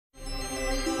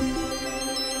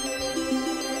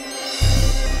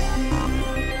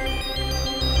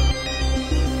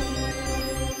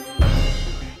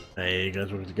Hey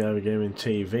guys, welcome to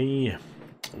Guyvergamingtv.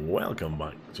 Welcome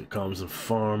back to Calmsden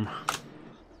farm.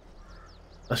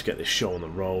 Let's get this show on the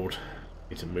road.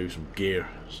 Need to move some gear.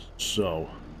 So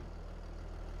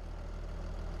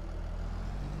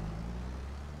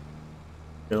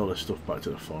get all this stuff back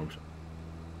to the farm.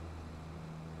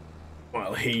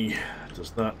 While he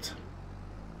does that,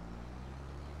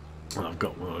 I've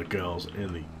got one of the girls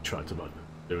in the tractor back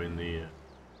doing the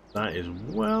that is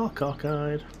well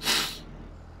cockeyed.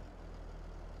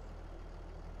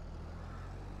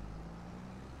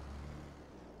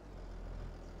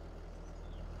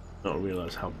 Not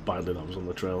realise how badly that was on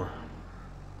the trailer.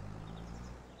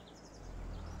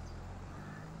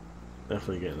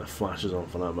 Definitely getting the flashes on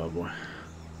for that bad boy.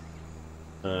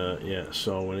 Yeah,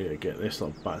 so we need to get this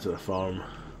lot back to the farm.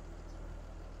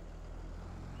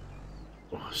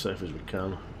 Oh, as safe as we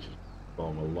can. Which is a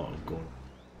lot of going.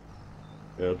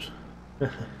 Herbs. But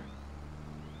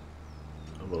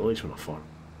at least we're not far.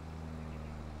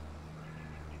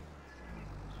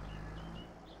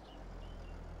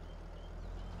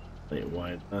 Make it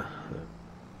wide.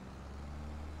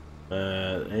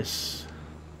 It's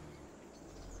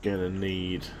gonna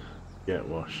need get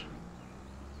wash.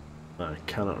 I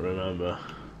cannot remember.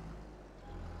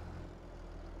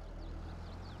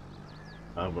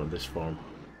 I've got this farm.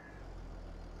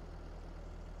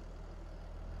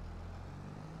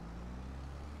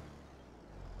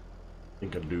 I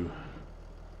think I do.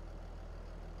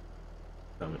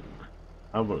 Damn it.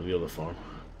 I've got the other farm.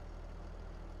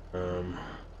 And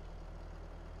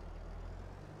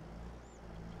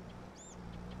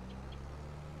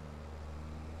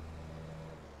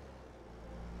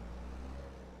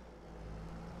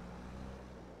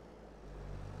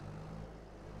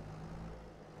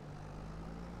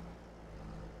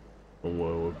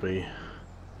where it would be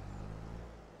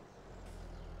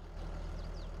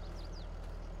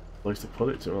place to put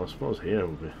it to. Well, I suppose here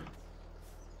would be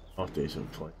a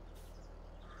decent place.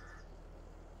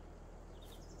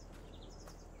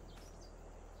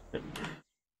 Yep.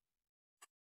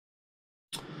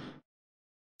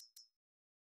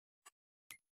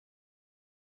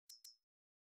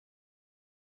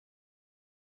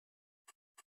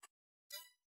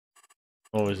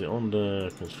 Oh, is it under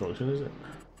construction, is it?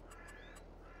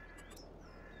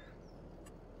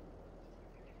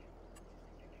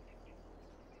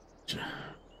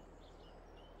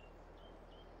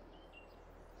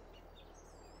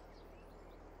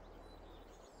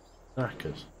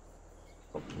 Knackers.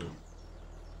 Oh,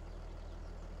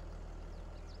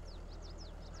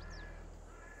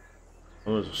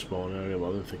 there's a spawn area, but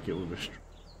I didn't think it would be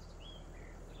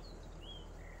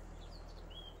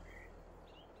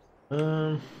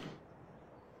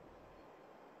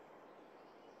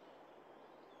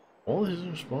all this is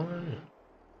a spawn area.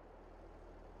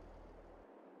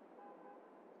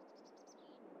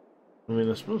 I mean,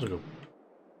 I suppose I go.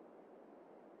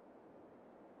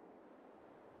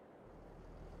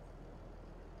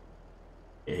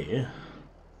 Yeah.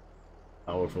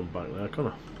 Power from back there,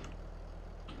 can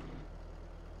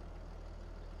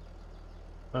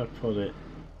I put it.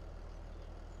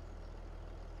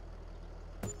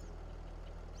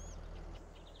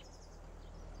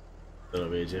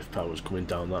 Don't know if power's coming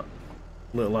down that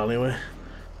little alleyway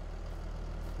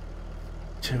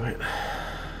to it.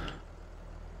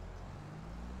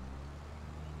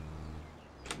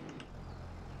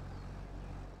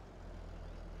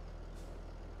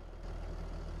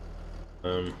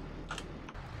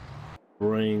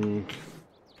 Bring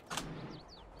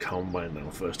Combine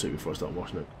down first too before I start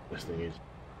washing it. This thing is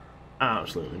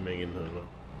absolutely minging as well.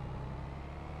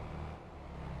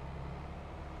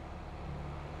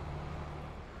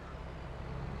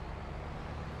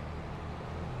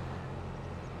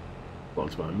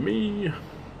 Blocked by me.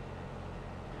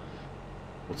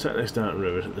 We'll take this down the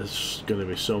river. There's going to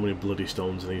be so many bloody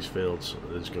stones in these fields.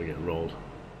 They're just going to get rolled.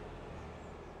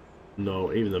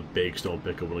 No, even the big stone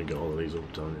pickup wouldn't get all of these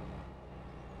up time.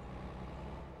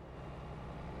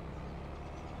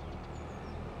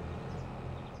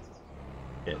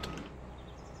 It.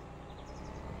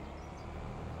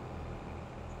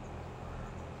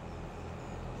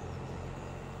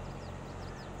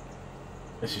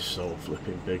 This is so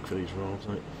flipping big for these roads,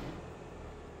 like.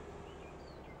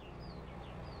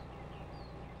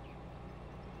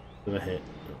 Gonna hit.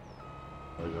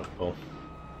 There we go, Paul.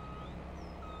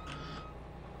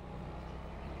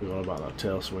 Forgot about that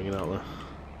tail swinging out there.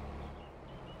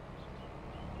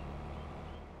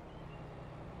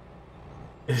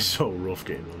 It's so rough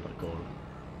getting on that corner.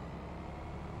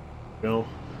 Go.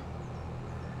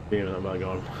 Being that back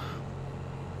on.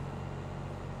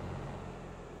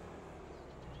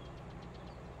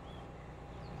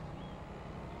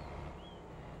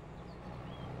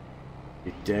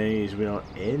 Good days, we are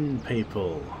in,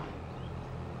 people.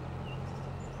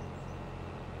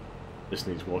 This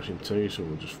needs washing too, so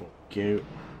we'll just walk out.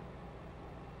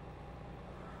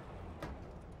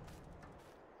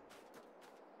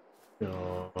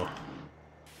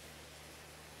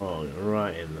 Oh,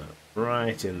 right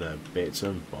in there, bits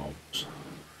and bobs.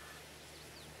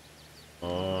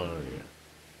 Oh yeah.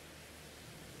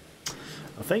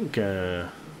 I think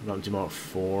Ranty Mark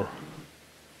 4.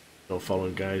 So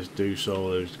following guys do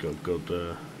so. He's got good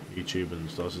YouTube and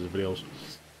starts his videos,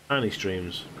 and he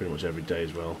streams pretty much every day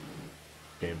as well.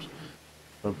 Games.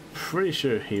 I'm pretty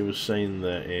sure he was saying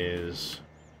there is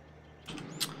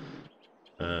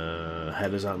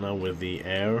headers out now with the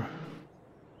air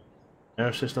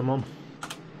system on,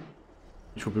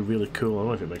 which would be really cool. I don't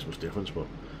know if it makes much difference, but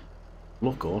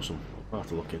look awesome. I'll have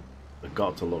to look in. I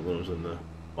got to look when I was in the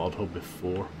mod hub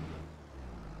before.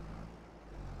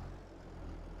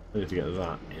 I need to get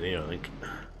that in here, I think.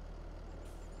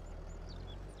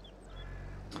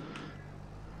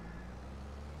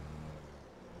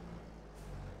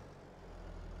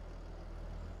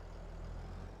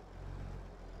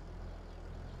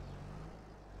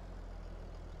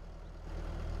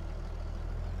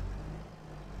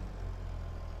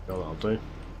 Oh, that'll do.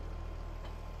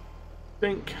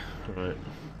 Think. Right.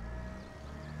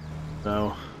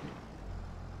 Now,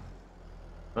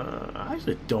 I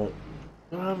actually don't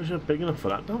have a ship big enough for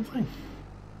that damn thing.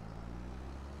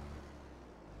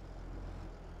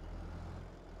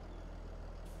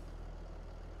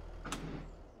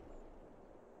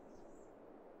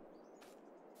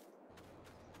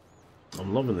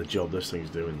 I'm loving the job this thing's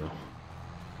doing though.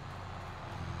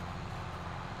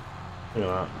 Look at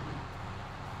that.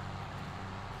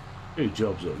 2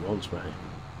 jobs at once, mate.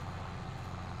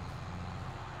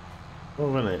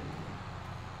 Oh, isn't it?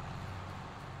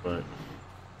 Right.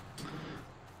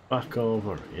 Back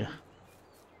over here.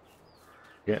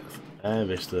 Get air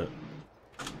vista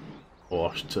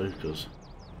washed too, because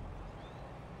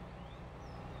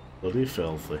bloody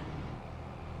filthy.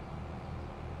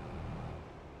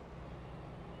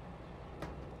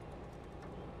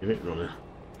 Give it running.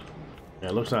 Yeah,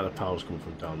 it looks like the power's coming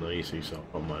from down there, you see, so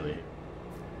I don't mind it.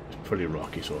 It's pretty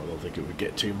rocky, so I don't think it would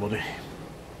get too muddy.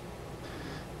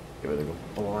 Give it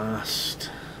a blast.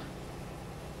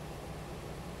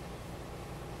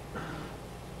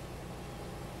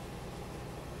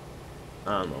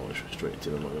 I know it's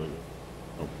restricted, I'm not gonna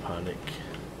no panic.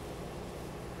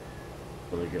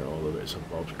 Gonna get all the bits and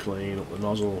bobs clean up the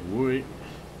nozzle. Wait.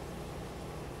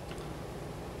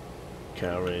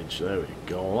 Carriage, there we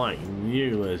go, like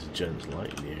new, ladies and gents,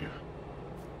 like new.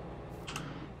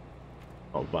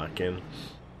 Hop back in.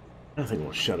 I think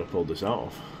what Shadow pulled this out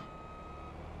of.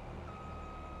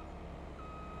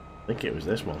 I think it was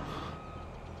this one,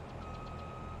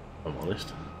 if I'm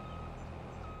honest.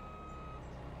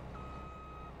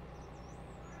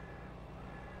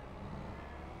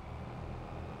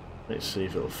 Let's see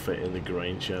if it'll fit in the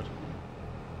grain shed.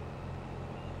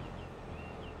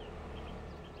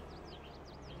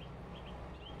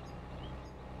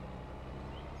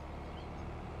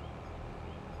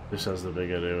 This has the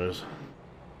bigger doers.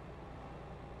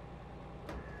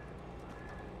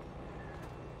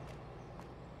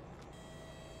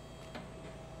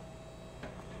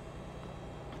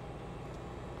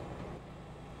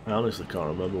 I honestly can't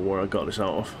remember where I got this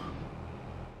out of.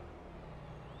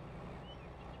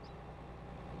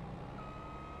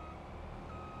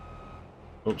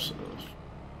 Oops.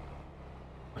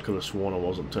 I could have sworn I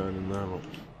wasn't turning there, but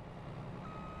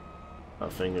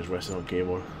that finger's resting on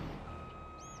keyboard.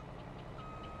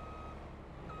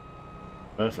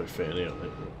 Perfect fit here, I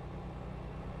think.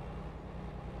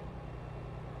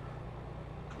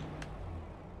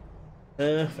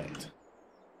 Perfect.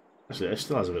 Actually, it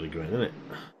still has a bit of grain in it.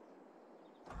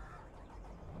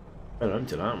 Better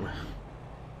empty that, aren't we?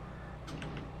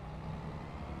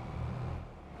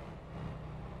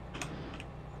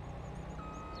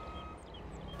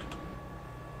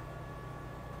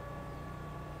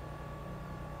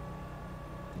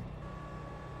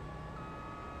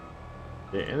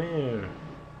 Get in here.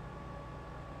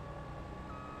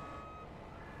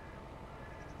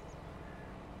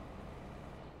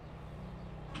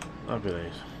 Happy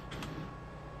days.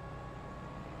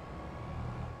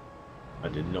 I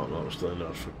did not know it was still in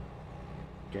there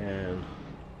again.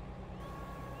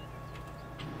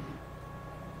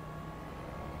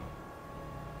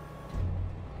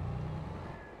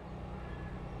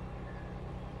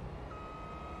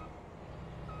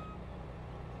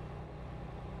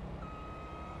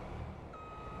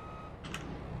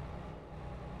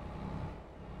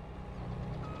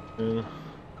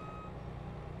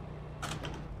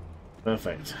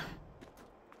 Perfect.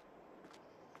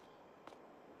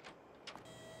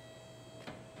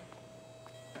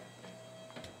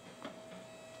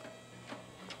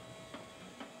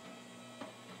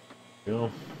 go.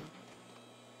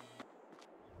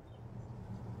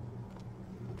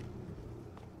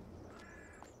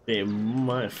 It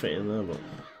might fit in there, but...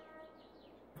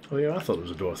 Oh yeah, I thought there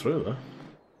was a door through there.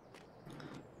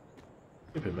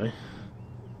 Stupid me.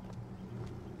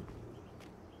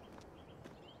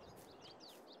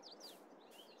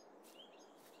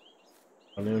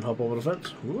 Can't even hop over the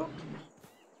fence. Whoop.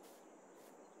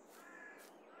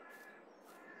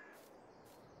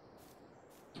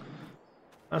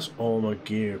 That's all my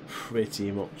gear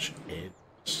pretty much in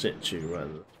situ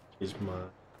right there. Is my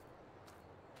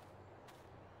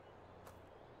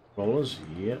rollers?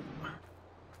 Yep.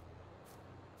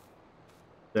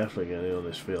 Definitely getting on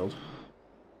this field.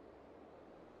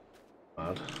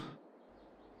 Bad.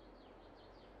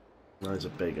 That's a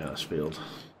big ass field.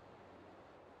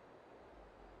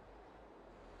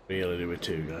 Really do with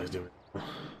two guys doing it.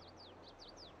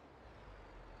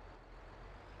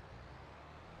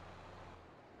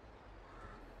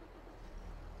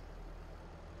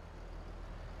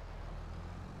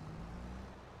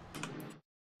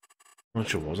 How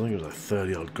much it was? I think it was like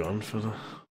 30 odd grand for the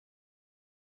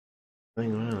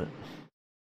thing, wasn't it?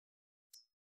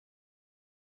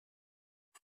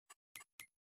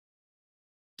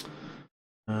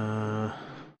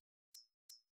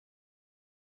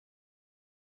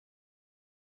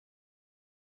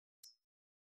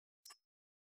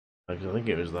 I think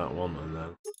it was that one and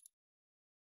then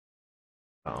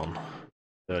that on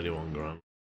 31 grand.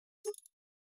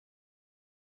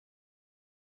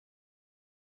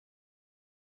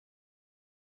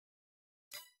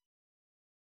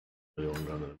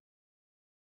 $31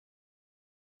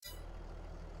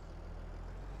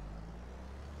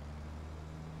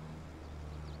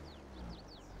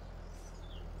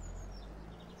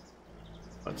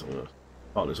 I'm gonna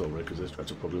part this over because this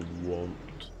tractor probably won't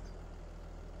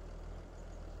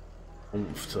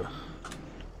to.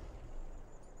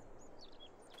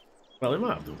 Well, it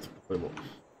might have done, probably won't.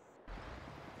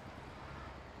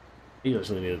 He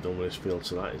actually need to done with his field,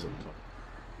 so that isn't.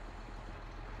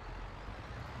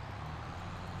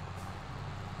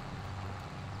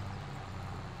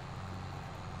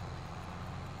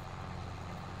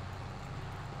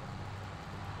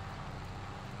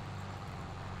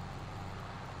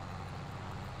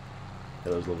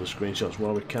 Get those lovely screenshots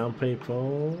while we can,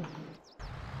 people.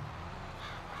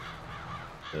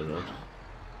 There we go.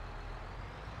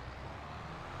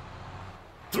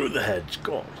 Through the hedge,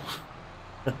 go on.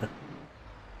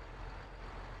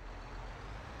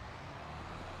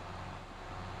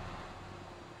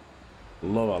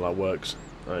 Love how that works.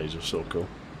 That is just so cool.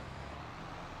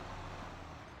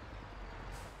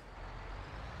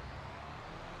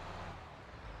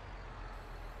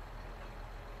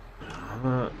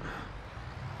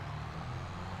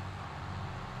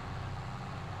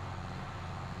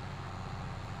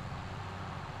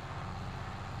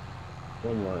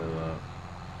 One like that.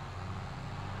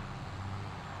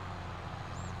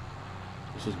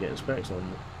 This is getting specs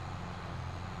on.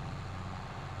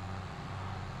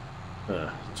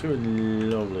 Two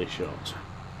lovely shots.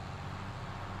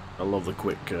 I love the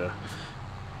quick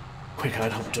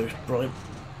hide hop too. Brilliant.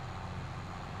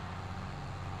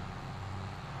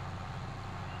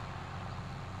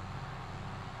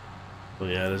 But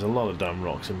yeah, there's a lot of damn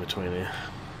rocks in between here.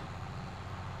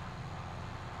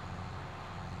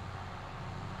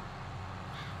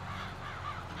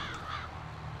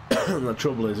 The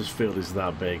trouble is, this field is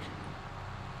that big.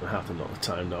 I have to knock the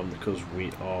time down because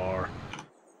we are.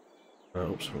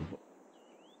 Oops.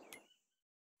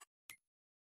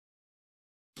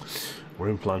 We're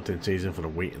in planting season for the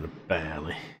wheat and the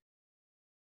barley.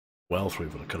 Well through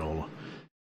for the canola.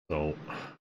 So,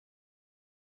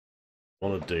 I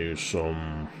want to do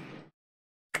some.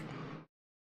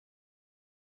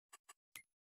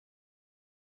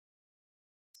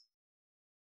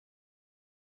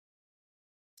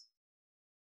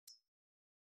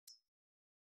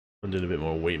 I'm doing a bit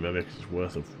more wheat maybe because it's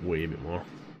worth a wee bit more.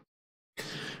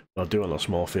 I'll do it on a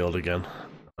small field again.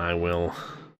 I will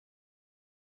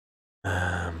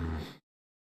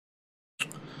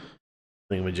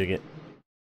thingamajig it.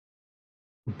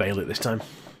 Bale it this time.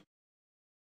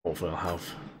 Hopefully I'll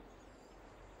have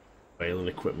baling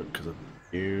equipment because I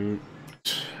don't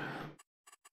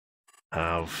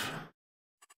have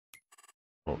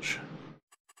much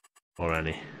or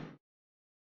any.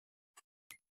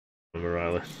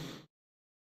 Riley.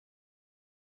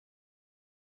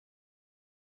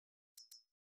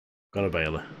 Got a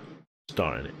baler.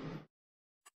 Starting it.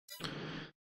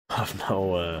 I've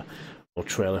no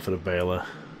trailer for the baler,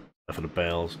 for the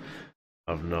bales.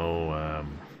 I've no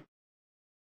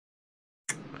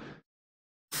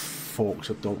forks.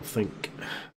 I don't think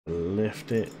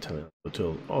Lift it. Tell me the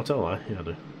tool. Oh, tell I. Yeah, I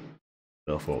do.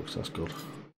 Well, folks, that's good.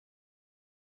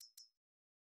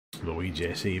 My wee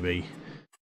JCB.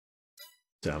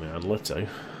 Tell me handle it too.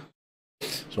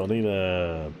 So I need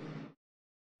a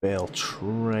bale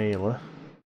trailer.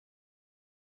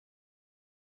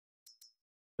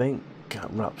 I think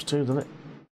that wraps too, doesn't it?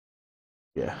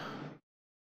 Yeah.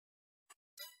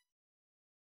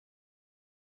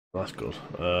 That's good.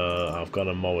 I've got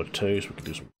a mower too, so we can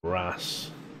do some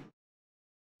grass.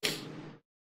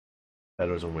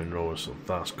 Headers and windrows, so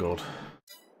that's good.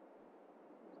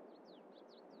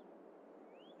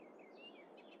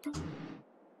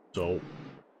 So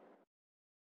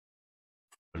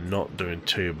we're not doing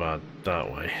too bad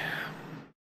that way.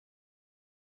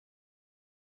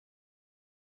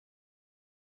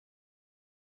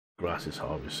 Grass is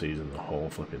harvest season the whole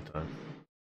flipping time.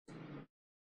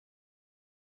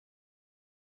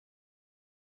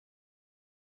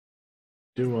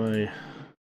 Do I?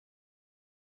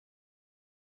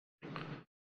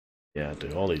 Yeah, I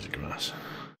do. All these are grass.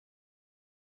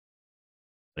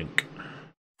 I think.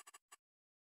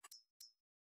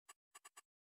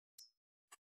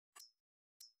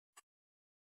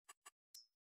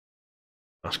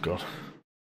 That's good.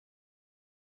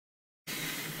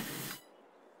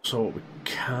 So what we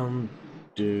can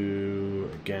do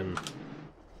again.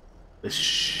 This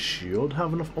should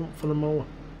have enough oomph for the mower.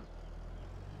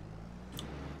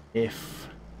 If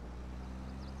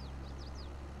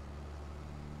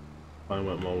find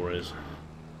what mower is.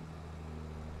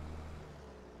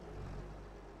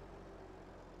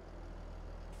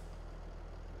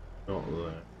 Not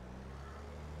there.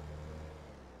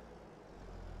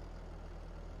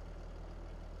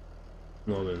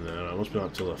 Not in there. I must be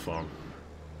on tiller farm.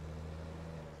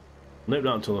 Nip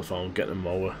down to the farm, get the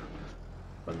mower,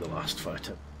 and the last 5-10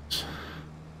 minutes.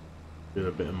 Do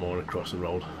a bit of mowing across the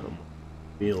road and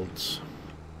fields.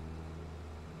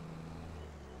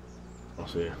 I'll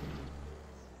see you.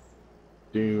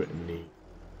 Do need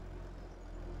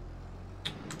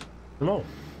the mow.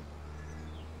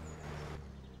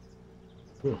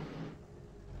 Cool.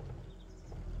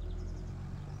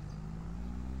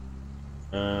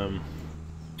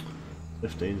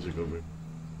 15's a good route.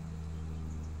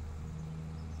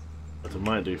 But I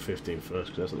might do 15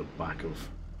 first because that's at the back of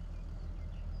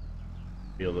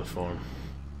the other farm.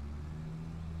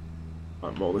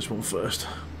 Might mow this one first.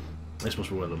 This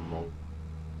must be where the mow.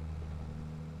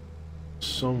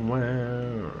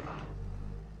 Somewhere.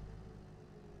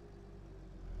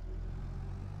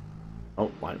 I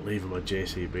don't like leaving my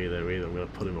JCB there either. I'm going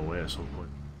to put him away at some point.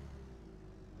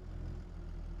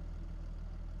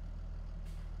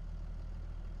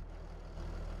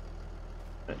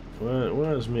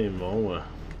 Where's me mower?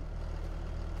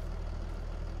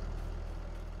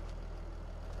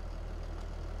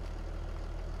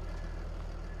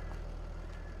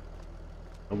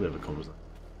 Nobody ever comes there.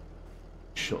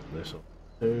 Shut this up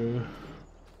too.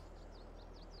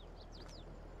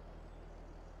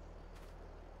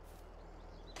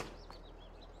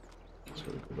 Let's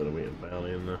get a good bit of wheat and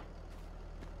barley in there.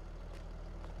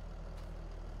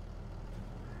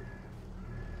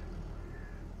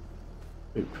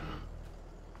 Oop.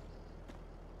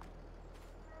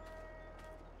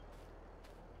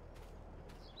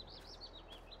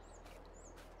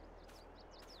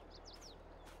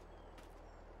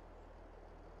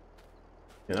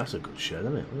 Yeah, that's a good shed,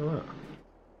 isn't it? Look at that.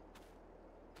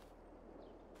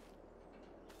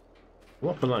 I'm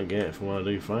up on that gate for when I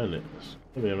do find it. It's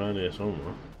maybe around here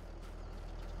somewhere.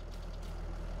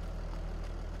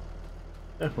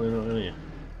 Definitely not in here.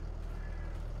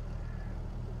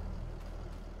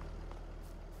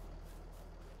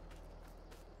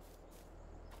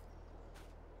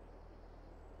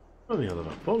 Where the hell did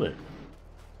I put it?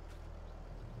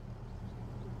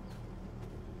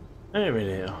 There it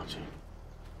is. Oh, gee.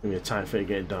 Give me a tight fit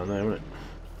getting down there, wouldn't it?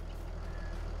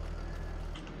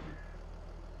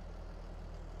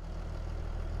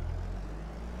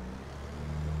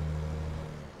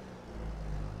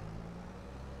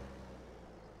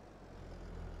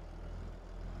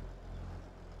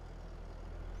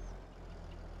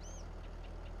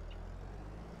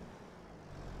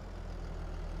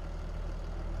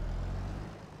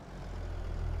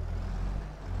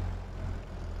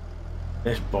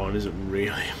 This barn isn't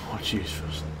really much use for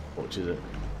us, much is it?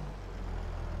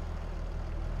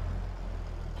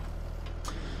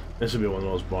 This will be one of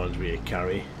those barns where you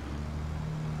carry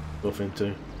stuff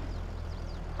into.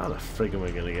 How the frig am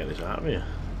I going to get this out of here?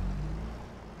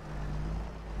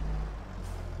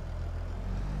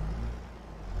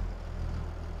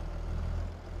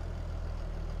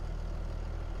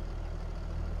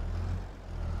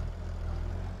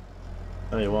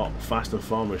 Tell you what, fast and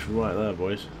farmish right there,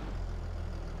 boys.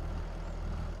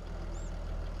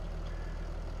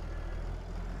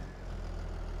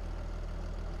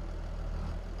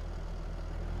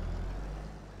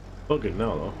 Bugging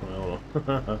now though. Hold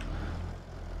on.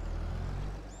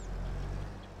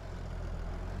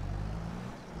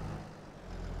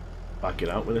 Back it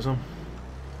out with this one.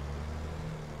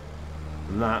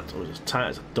 And that was as tight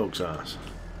as a duck's ass.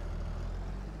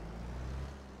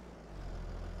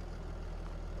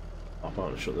 Hop out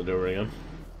and shut the door again.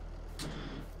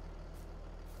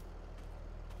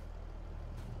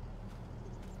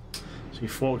 So you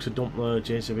forks to dump the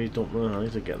JCB dump there. I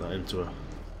need to get that into a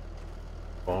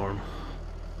farm.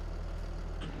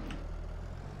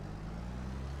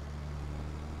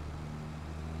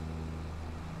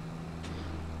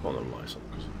 Not them lights up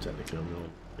because technically I'm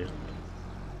going. Yeah.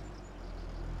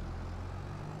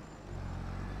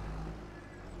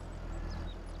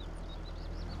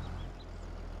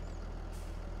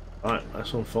 Alright,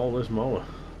 let's unfold this mower.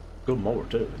 Good mower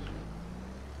too.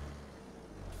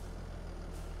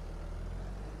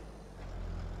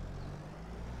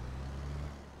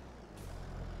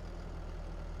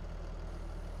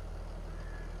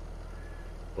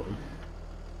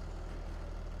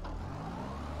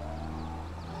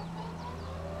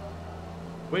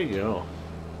 Where you go?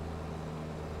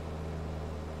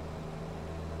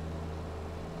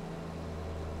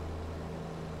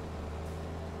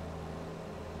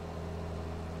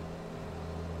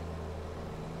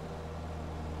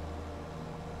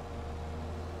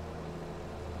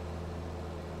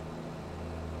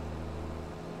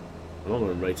 I'm not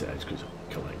going to rate it X because I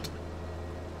collect.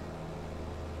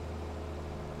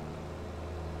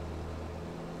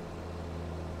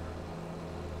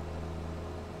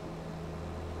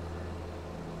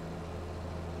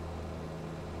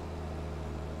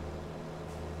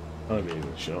 I haven't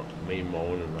even shot me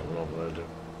mowing and that one over there.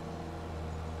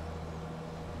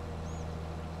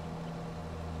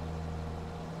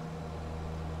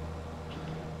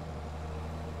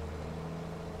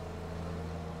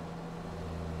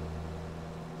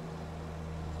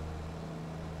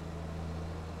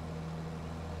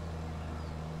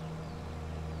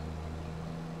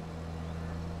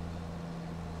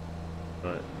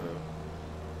 Right.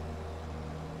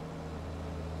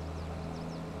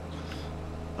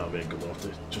 That'll be a good one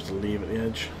to just leave at the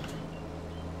edge.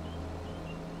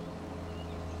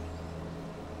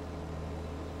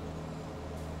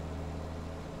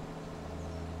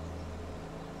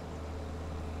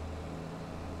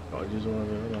 Cottages over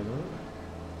there, I don't know.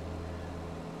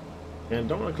 Yeah,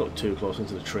 don't want to look too close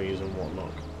into the trees and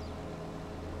whatnot.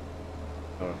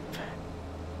 Oh,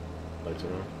 later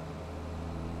on.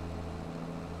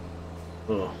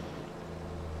 Oh.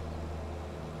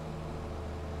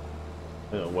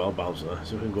 Yeah, well bounced there,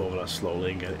 so we can go over that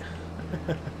slowly and get it.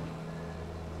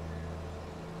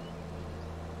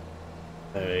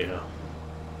 There you go.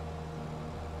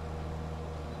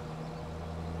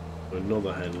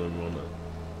 Another headland run.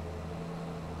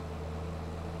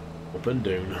 Up and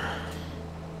down.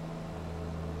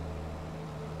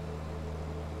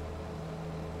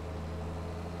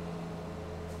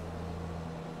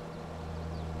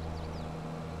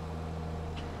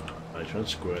 I try and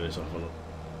square this off on it.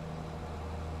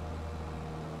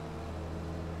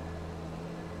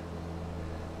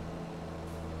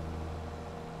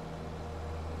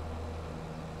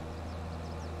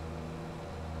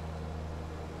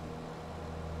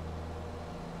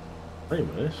 Hey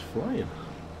man, it's flying.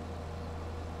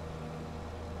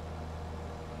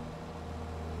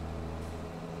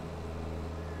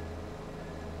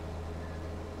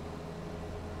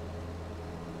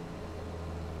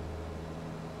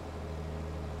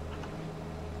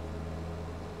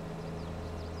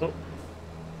 Oh,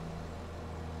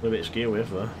 a bit skew with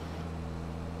there.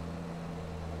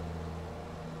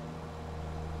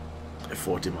 At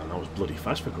 40 man, that was bloody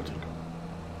fast for cutting.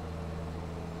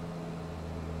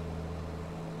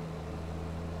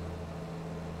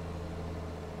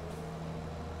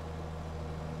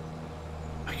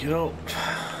 You know,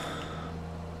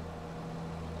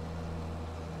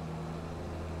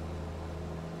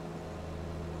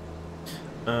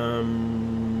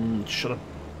 should I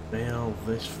bail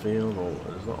this field? Or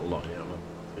there's not a lot here, but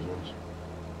these ones.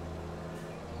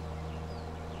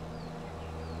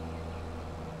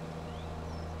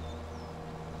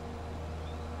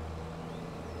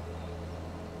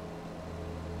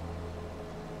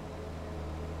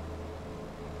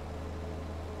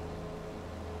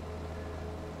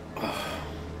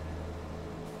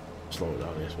 Slow it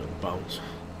down here, it's a bit of a bounce.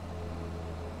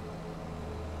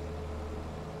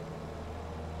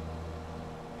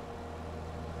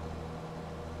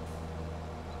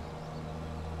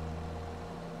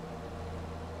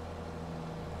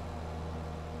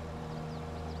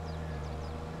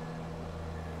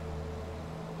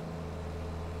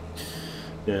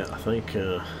 Yeah, I think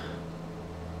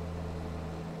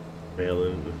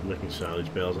baling, making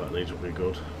silage bales out of these would be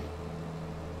good.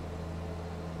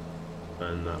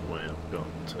 And that way I've got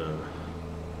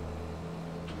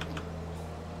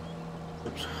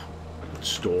oops, I could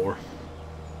store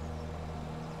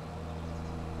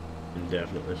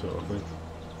indefinitely, sort of thing.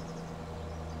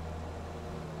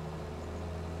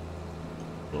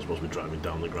 I'm not supposed to be driving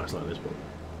down the grass like this, but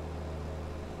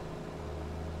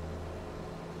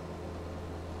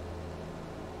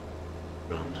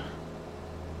grand.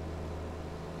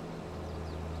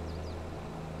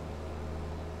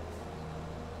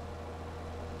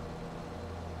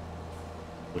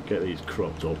 We'll get these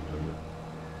cropped up, and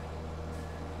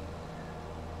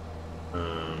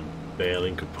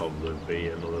baling could probably be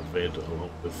another vid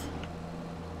along with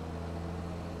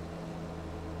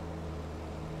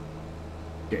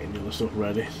getting the other stuff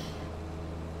ready.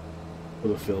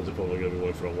 Other fields are probably going to be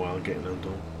away for a while getting them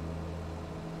done.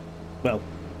 Well,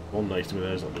 one next to me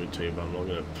there is not doing too bad. I'm not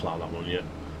going to plough that one yet.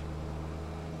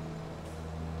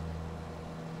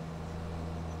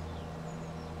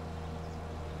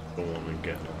 Go on and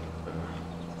get that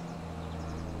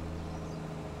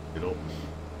it up.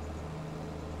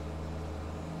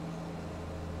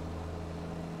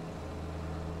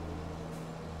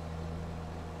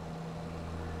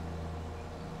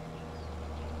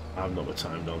 I've not got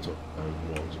time down to time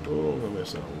 1. Oh, I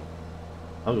missed that one.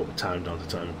 I've got the time down to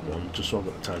time 1, just so I've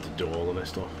got the time to do all of this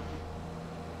stuff.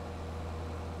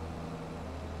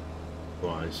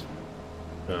 Otherwise,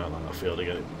 I feel to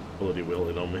get it bloody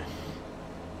wilted on me.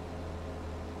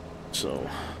 So,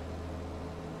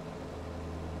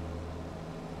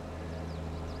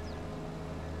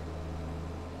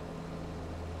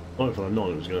 oh, if I'd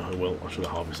known it was going to wilt, I should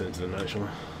have harvested into the night, shouldn't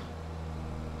I?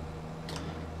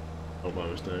 Not by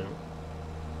mistake.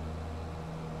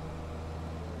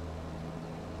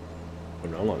 But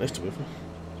not like this to be fair.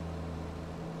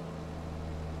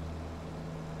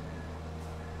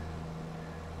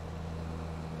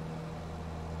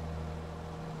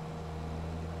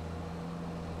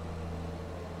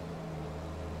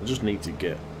 I just need to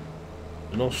get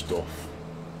enough stuff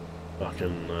so I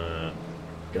can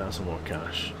get out some more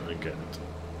cash and get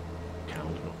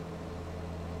cows.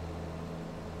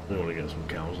 I want to get some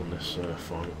cows on this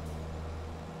farm.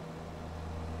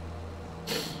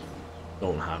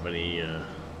 Don't have any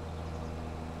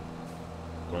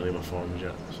money in my farms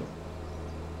yet, so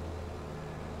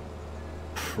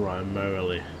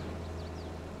primarily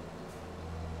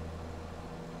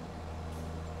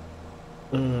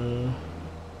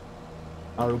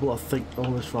arable, I think,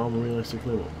 on this farm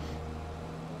realistically, but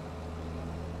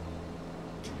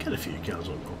get a few cows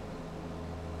on though.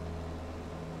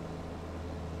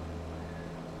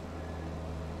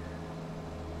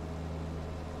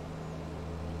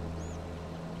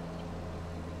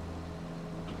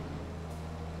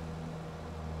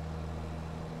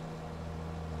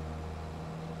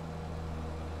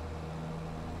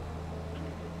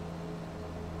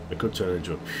 It could turn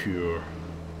into a pure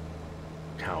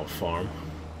cow farm.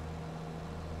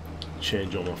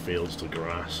 Change all my fields to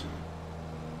grass.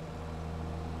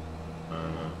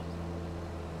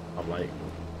 I've like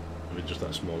maybe just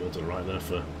that small one to the right there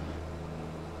for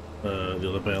the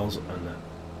other bales, and then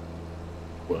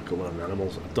work around the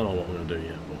animals. I don't know what I'm going to do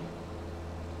yet, but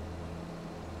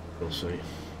we'll see.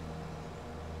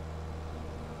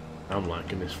 I'm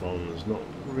liking this farm. There's not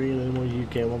really any more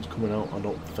UK ones coming out, I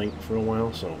don't think, for a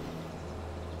while, so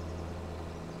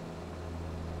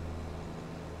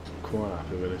I'm quite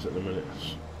happy with this at the minute.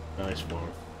 It's a nice farm.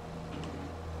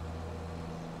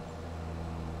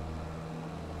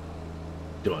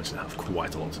 Do actually have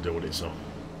quite a lot to do with it, so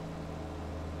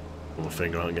pull my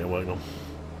finger out and get work on.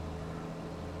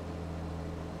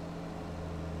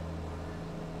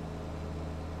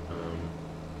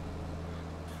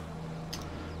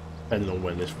 Depending on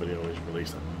when this video is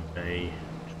released, I may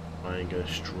try and get a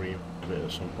stream of it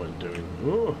at some point doing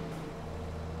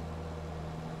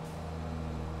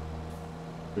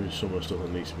some of the stuff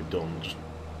that needs to be done, just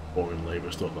boring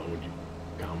labour stuff that I would use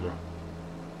camera.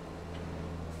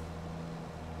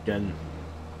 Again,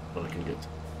 when I can get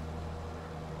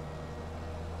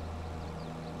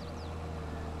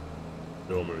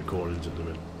to all my recordings at the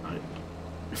midnight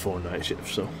before night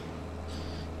shift, so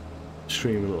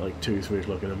streaming at like 2-3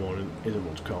 o'clock in the morning isn't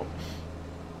much cop.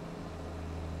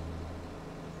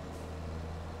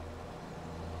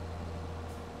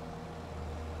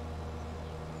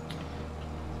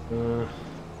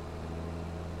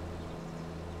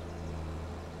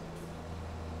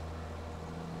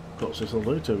 Got this will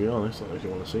do, to be honest. Like, if you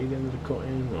want to see the end of the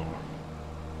cutting, or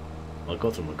I'll go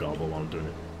through my garble while I'm doing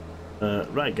it.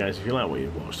 Right guys, if you like what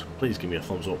you've watched, please give me a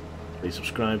thumbs up, please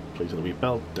subscribe, please hit the wee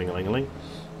bell, ding-a-ling-a-ling.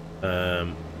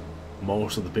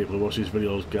 Most of the people who watch these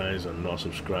videos, guys, are not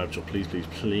subscribed, so please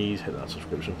hit that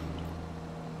subscription.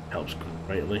 Helps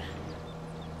greatly.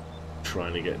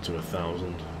 Trying to get to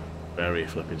 1,000 very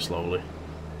flipping slowly.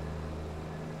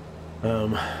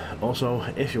 Also,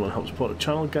 if you want to help support the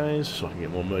channel, guys, so I can get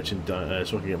more merchandise,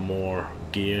 so I can get more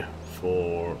gear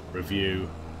for review,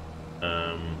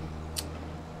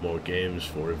 more games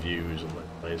for reviews and let's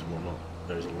plays and whatnot,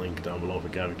 there's a link down below for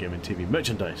Guyvergamingtv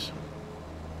merchandise.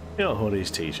 You know,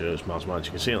 hoodies, t-shirts, mouse mats,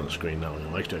 you can see it on the screen now, you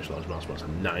know, extra large mouse mats are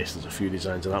nice, there's a few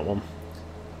designs of that one.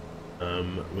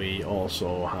 We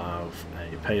also have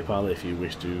a PayPal if you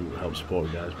wish to help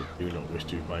support guys but do not wish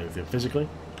to buy anything physically.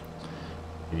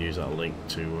 You can use that link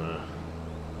to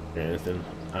get anything.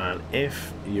 And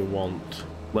if you want,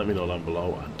 let me know down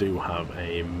below. I do have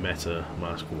a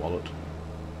MetaMask wallet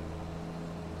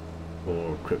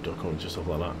for cryptocurrency, stuff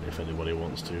like that, if anybody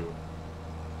wants to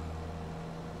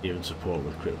even support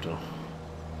with crypto.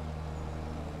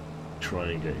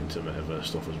 Try and get into metaverse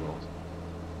stuff as well.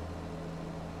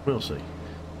 We'll see.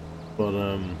 But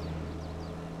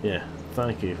yeah,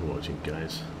 thank you for watching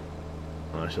guys.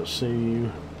 I shall see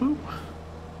you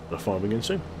farming in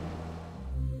soon.